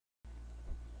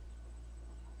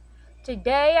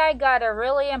Today I got a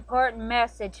really important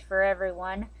message for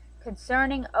everyone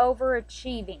concerning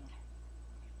overachieving.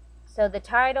 So the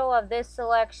title of this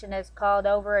selection is called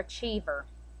Overachiever.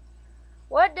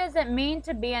 What does it mean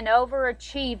to be an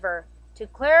overachiever? To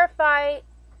clarify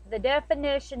the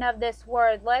definition of this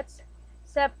word, let's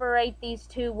separate these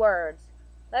two words.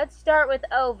 Let's start with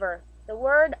over. The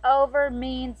word over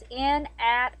means in,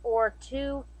 at, or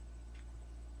to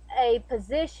a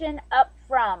position up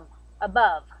from,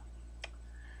 above.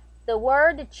 The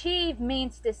word achieve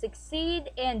means to succeed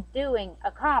in doing,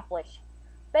 accomplish.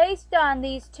 Based on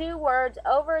these two words,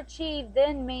 overachieve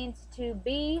then means to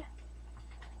be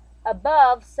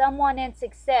above someone in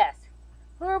success.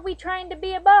 Who are we trying to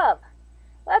be above?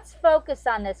 Let's focus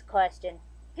on this question.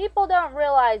 People don't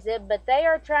realize it, but they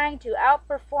are trying to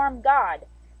outperform God.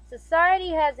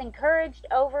 Society has encouraged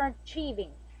overachieving.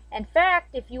 In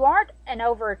fact, if you aren't an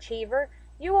overachiever,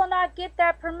 you will not get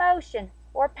that promotion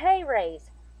or pay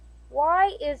raise.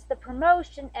 Why is the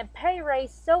promotion and pay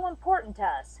raise so important to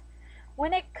us?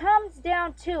 When it comes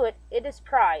down to it, it is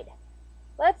pride.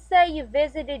 Let's say you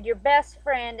visited your best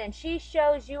friend and she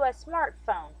shows you a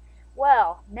smartphone.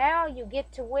 Well, now you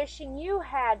get to wishing you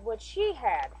had what she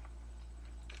had.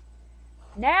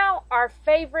 Now our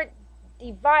favorite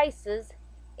devices,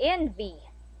 envy,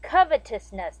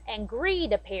 covetousness, and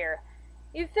greed appear.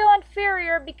 You feel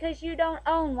inferior because you don't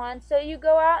own one, so you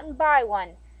go out and buy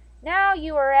one. Now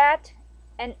you are at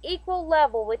an equal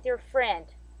level with your friend.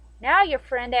 Now your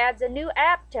friend adds a new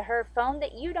app to her phone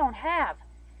that you don't have.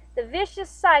 The vicious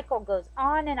cycle goes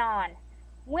on and on.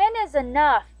 When is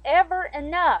enough ever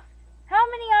enough? How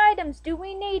many items do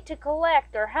we need to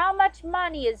collect, or how much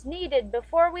money is needed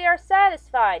before we are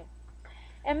satisfied?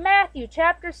 In Matthew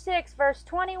chapter 6, verse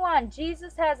 21,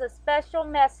 Jesus has a special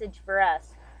message for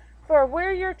us. For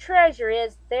where your treasure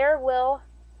is, there will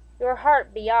your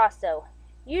heart be also.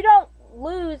 You don't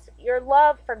lose your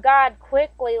love for God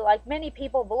quickly like many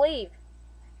people believe.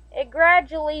 It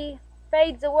gradually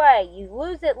fades away. You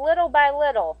lose it little by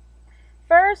little.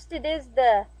 First, it is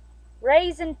the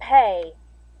raise in pay.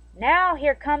 Now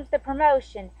here comes the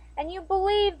promotion, and you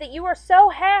believe that you are so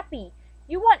happy.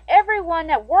 You want everyone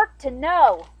at work to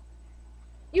know.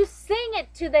 You sing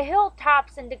it to the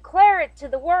hilltops and declare it to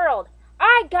the world.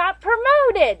 I got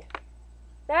promoted!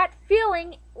 That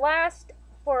feeling lasts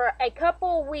for a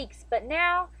couple of weeks, but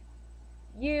now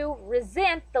you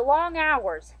resent the long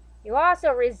hours. You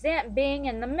also resent being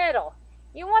in the middle.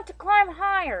 You want to climb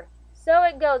higher, so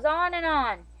it goes on.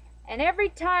 And every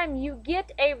time you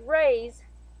get a raise,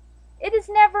 it is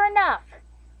never enough.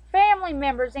 Family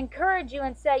members encourage you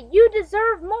and say, you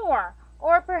deserve more.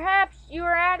 Or perhaps you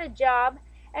are at a job,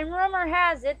 and rumor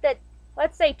has it that,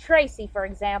 let's say Tracy, for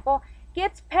example,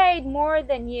 gets paid more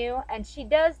than you, and she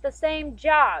does the same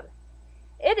job.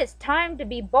 It is time to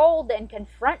be bold and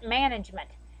confront management.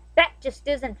 That just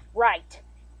isn't right,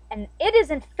 and it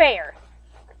isn't fair.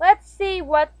 Let's see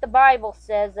what the Bible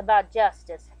says about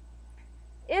justice.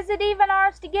 Is it even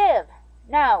ours to give?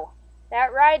 No,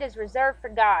 that right is reserved for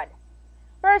God.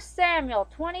 1 Samuel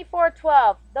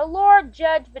 24:12, the Lord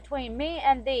judge between me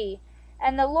and thee,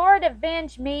 and the Lord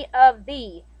avenge me of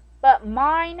thee, but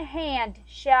mine hand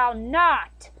shall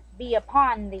not be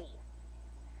upon thee.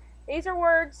 These are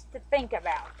words to think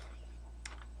about.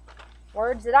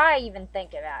 Words that I even think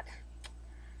about.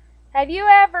 Have you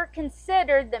ever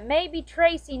considered that maybe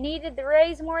Tracy needed the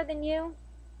raise more than you?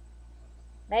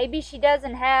 Maybe she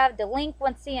doesn't have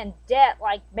delinquency and debt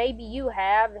like maybe you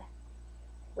have,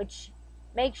 which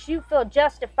makes you feel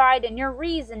justified in your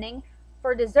reasoning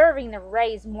for deserving the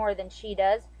raise more than she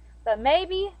does. But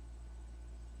maybe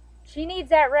she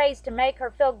needs that raise to make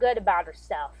her feel good about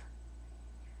herself.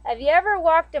 Have you ever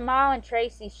walked a mile in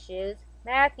Tracy's shoes?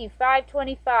 Matthew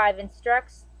 5:25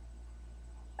 instructs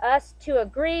us to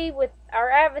agree with our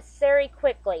adversary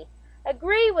quickly.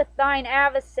 Agree with thine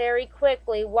adversary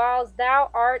quickly, whiles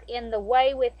thou art in the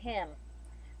way with him,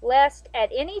 lest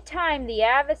at any time the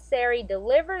adversary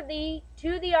deliver thee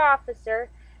to the officer,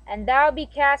 and thou be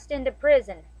cast into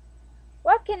prison.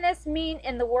 What can this mean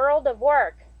in the world of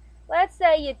work? Let's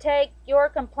say you take your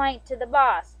complaint to the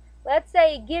boss. Let's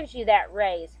say he gives you that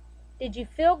raise. Did you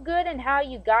feel good in how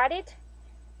you got it?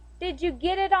 Did you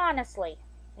get it honestly?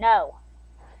 No.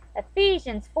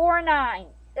 Ephesians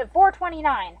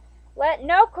 4:29. Let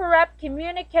no corrupt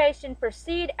communication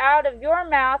proceed out of your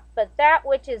mouth, but that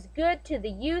which is good to the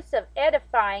use of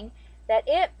edifying, that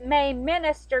it may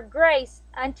minister grace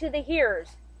unto the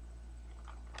hearers.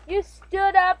 You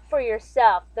stood up for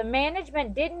yourself. The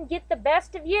management didn't get the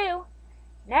best of you.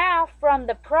 Now, from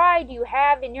the pride you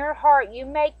have in your heart, you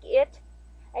make it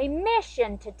a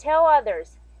mission to tell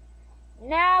others.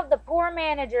 Now the poor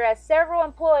manager has several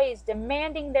employees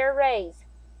demanding their raise.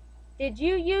 Did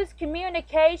you use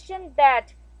communication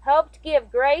that helped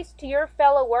give grace to your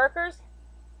fellow workers?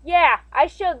 Yeah, I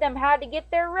showed them how to get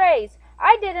their raise.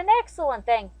 I did an excellent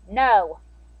thing. No,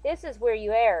 this is where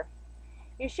you err.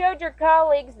 You showed your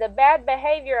colleagues that bad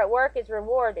behavior at work is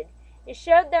rewarded. You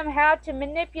showed them how to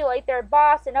manipulate their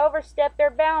boss and overstep their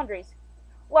boundaries.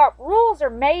 Well, rules are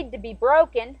made to be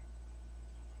broken.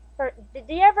 Did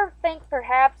you ever think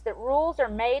perhaps that rules are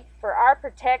made for our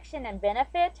protection and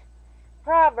benefit?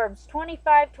 Proverbs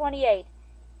 25:28.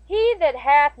 He that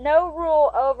hath no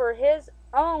rule over his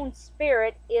own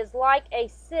spirit is like a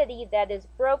city that is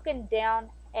broken down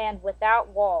and without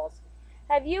walls.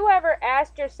 Have you ever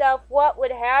asked yourself what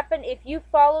would happen if you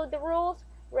followed the rules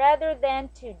rather than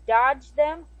to dodge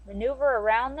them, maneuver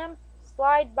around them,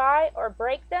 slide by, or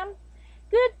break them?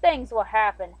 Good things will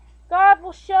happen. God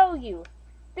will show you.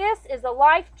 This is a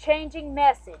life-changing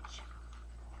message.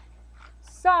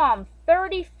 Psalm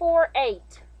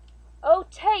 34:8. O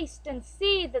taste and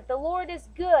see that the Lord is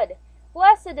good.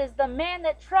 Blessed is the man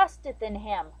that trusteth in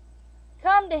him.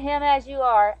 Come to him as you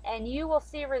are, and you will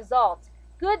see results.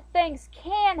 Good things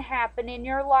can happen in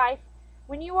your life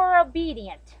when you are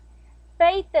obedient.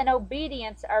 Faith and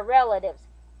obedience are relatives.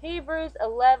 Hebrews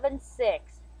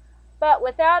 11:6. But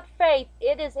without faith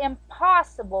it is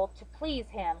impossible to please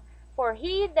him. For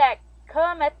he that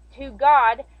cometh to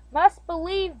God must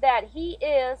believe that he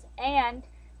is, and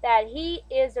that he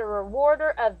is a rewarder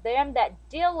of them that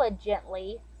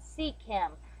diligently seek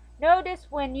him. Notice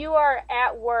when you are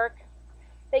at work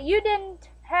that you didn't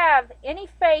have any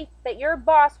faith that your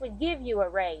boss would give you a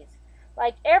raise.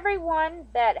 Like everyone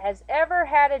that has ever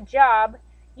had a job,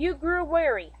 you grew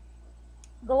weary.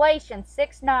 Galatians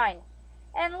 6:9.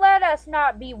 And let us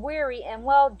not be weary in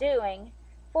well-doing,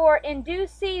 for in due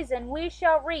season we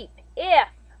shall reap, if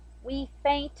we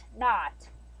faint not.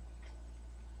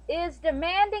 Is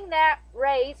demanding that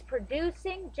raise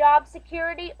producing job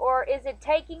security, or is it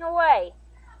taking away?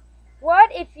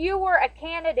 What if you were a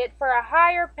candidate for a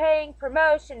higher paying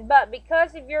promotion, but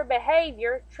because of your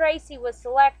behavior, Tracy was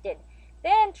selected?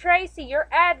 Then Tracy, your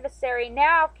adversary,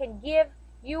 now can give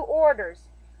you orders.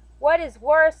 What is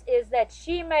worse is that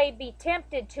she may be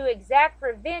tempted to exact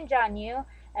revenge on you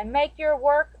and make your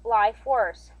work life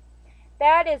worse.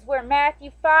 That is where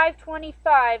Matthew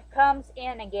 5:25 comes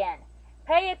in again.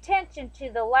 Pay attention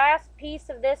to the last piece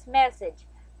of this message,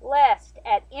 lest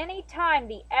at any time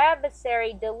the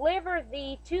adversary deliver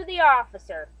thee to the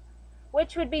officer,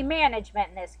 which would be management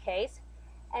in this case,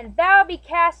 and thou be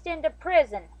cast into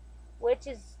prison, which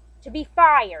is to be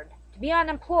fired, to be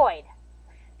unemployed.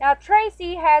 Now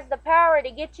Tracy has the power to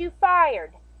get you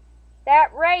fired.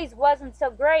 That raise wasn't so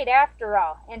great after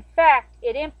all. In fact,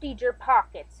 it emptied your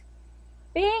pockets.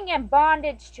 Being in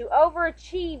bondage to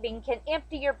overachieving can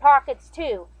empty your pockets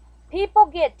too. People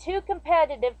get too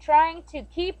competitive trying to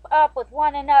keep up with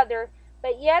one another,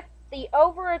 but yet the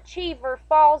overachiever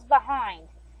falls behind.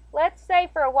 Let's say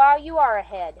for a while you are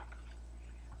ahead.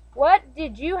 What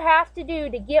did you have to do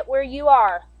to get where you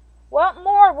are? What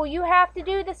more will you have to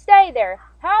do to stay there?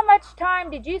 How much time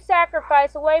did you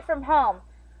sacrifice away from home?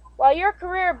 While your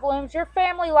career blooms, your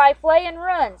family life lay in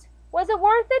ruins. Was it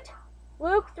worth it?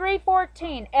 Luke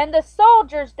 3:14. And the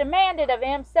soldiers demanded of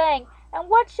him, saying, And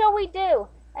what shall we do?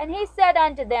 And he said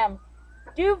unto them,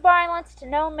 Do violence to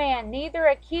no man, neither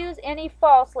accuse any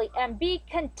falsely, and be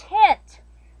content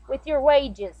with your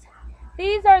wages.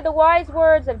 These are the wise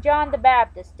words of John the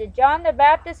Baptist. Did John the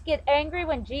Baptist get angry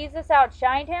when Jesus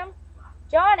outshined him?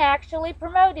 John actually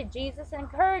promoted Jesus and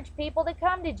encouraged people to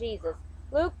come to Jesus.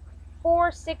 Luke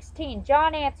 4:16.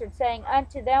 John answered, saying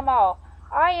unto them all,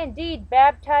 I indeed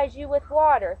baptize you with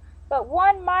water, but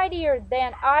one mightier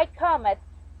than I cometh,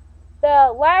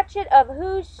 the latchet of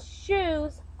whose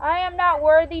shoes I am not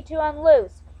worthy to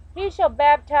unloose. He shall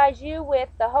baptize you with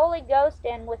the Holy Ghost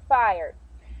and with fire.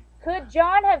 Could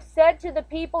John have said to the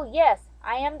people, Yes,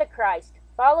 I am the Christ,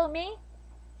 follow me?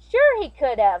 Sure he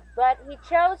could have, but he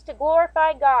chose to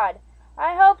glorify God.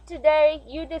 I hope today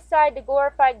you decide to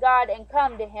glorify God and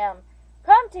come to him.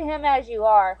 Come to him as you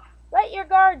are. Let your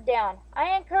guard down.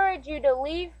 I encourage you to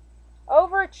leave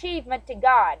overachievement to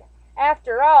God.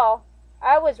 After all,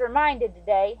 I was reminded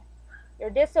today, your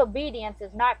disobedience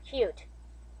is not cute.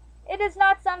 It is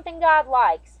not something God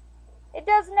likes. It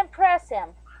doesn't impress him,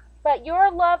 but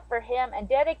your love for him and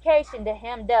dedication to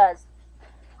him does.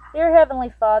 Dear Heavenly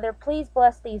Father, please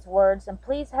bless these words, and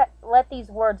please let these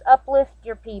words uplift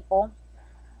your people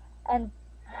and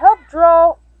help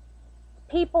draw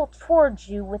people towards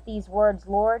you with these words,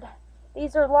 Lord.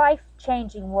 These are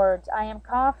life-changing words. I am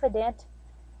confident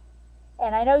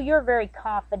And I know you're very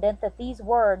confident that these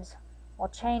words will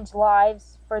change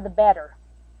lives for the better.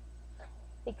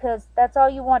 Because that's all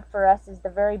you want for us is the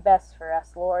very best for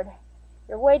us, Lord.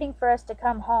 You're waiting for us to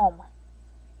come home.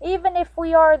 Even if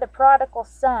we are the prodigal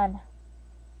son,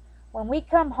 when we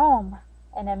come home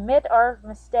and admit our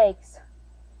mistakes,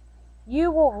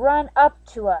 you will run up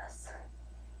to us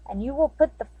and you will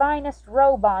put the finest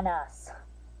robe on us.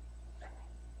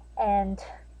 And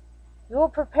you will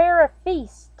prepare a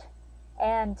feast,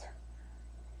 and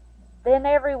then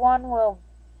everyone will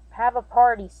have a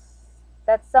party.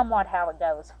 That's somewhat how it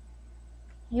goes.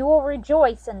 You will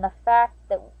rejoice in the fact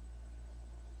that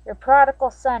your prodigal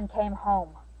son came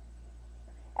home.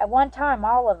 At one time,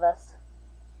 all of us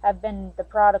have been the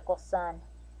prodigal son.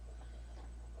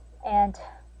 And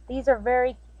these are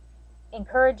very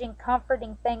encouraging,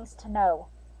 comforting things to know.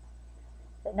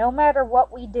 That no matter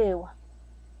what we do,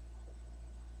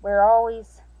 we're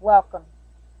always welcome.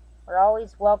 We're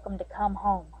always welcome to come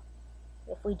home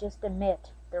if we just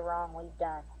admit the wrong we've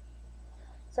done.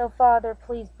 So, Father,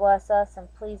 please bless us and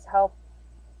please help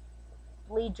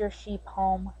lead your sheep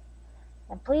home.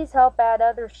 And please help add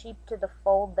other sheep to the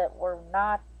fold that were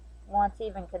not once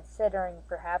even considering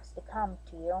perhaps to come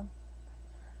to you.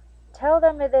 Tell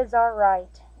them it is all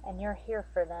right and you're here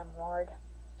for them, Lord.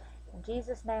 In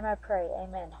Jesus' name I pray,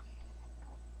 amen.